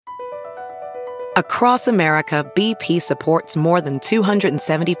Across America, BP supports more than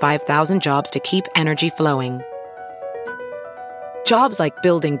 275,000 jobs to keep energy flowing. Jobs like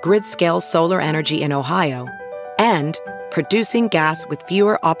building grid-scale solar energy in Ohio and producing gas with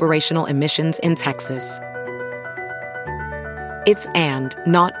fewer operational emissions in Texas. It's and,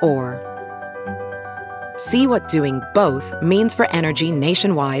 not or. See what doing both means for energy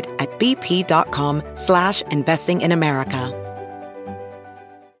nationwide at bp.com/investing in America.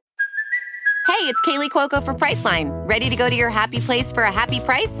 Hey, it's Kaylee Cuoco for Priceline. Ready to go to your happy place for a happy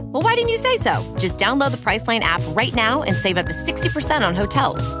price? Well, why didn't you say so? Just download the Priceline app right now and save up to 60% on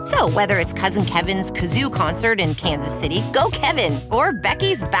hotels. So whether it's Cousin Kevin's Kazoo Concert in Kansas City, go Kevin, or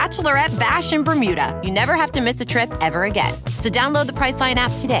Becky's Bachelorette Bash in Bermuda, you never have to miss a trip ever again. So download the Priceline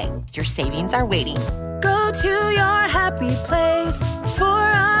app today. Your savings are waiting. Go to your happy place for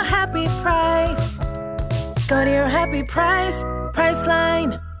a happy price. Go to your happy price,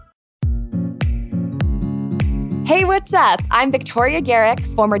 Priceline. Hey, what's up? I'm Victoria Garrick,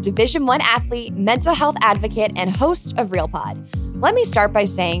 former Division I athlete, mental health advocate, and host of RealPod. Let me start by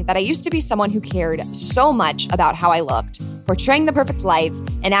saying that I used to be someone who cared so much about how I looked, portraying the perfect life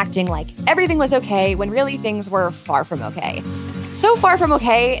and acting like everything was okay when really things were far from okay. So far from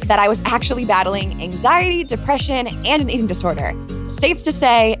okay that I was actually battling anxiety, depression, and an eating disorder. Safe to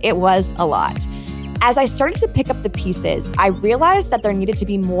say, it was a lot. As I started to pick up the pieces, I realized that there needed to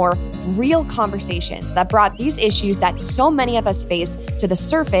be more real conversations that brought these issues that so many of us face to the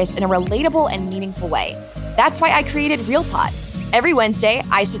surface in a relatable and meaningful way. That's why I created RealPod. Every Wednesday,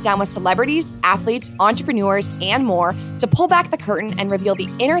 I sit down with celebrities, athletes, entrepreneurs, and more to pull back the curtain and reveal the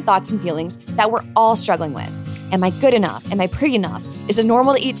inner thoughts and feelings that we're all struggling with. Am I good enough? Am I pretty enough? Is it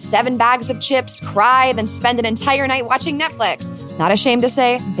normal to eat 7 bags of chips, cry, then spend an entire night watching Netflix? Not ashamed to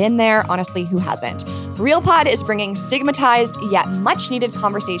say, been there, honestly, who hasn't? RealPod is bringing stigmatized yet much-needed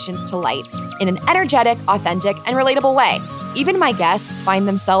conversations to light in an energetic, authentic, and relatable way. Even my guests find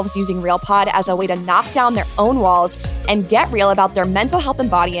themselves using RealPod as a way to knock down their own walls and get real about their mental health and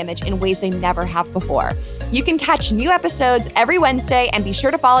body image in ways they never have before. You can catch new episodes every Wednesday, and be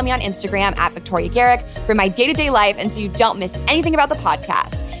sure to follow me on Instagram at Victoria Garrick for my day-to-day life and so you don't miss anything about the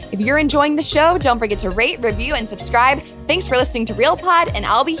podcast. If you're enjoying the show, don't forget to rate, review, and subscribe. Thanks for listening to RealPod, and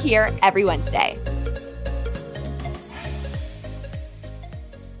I'll be here every Wednesday.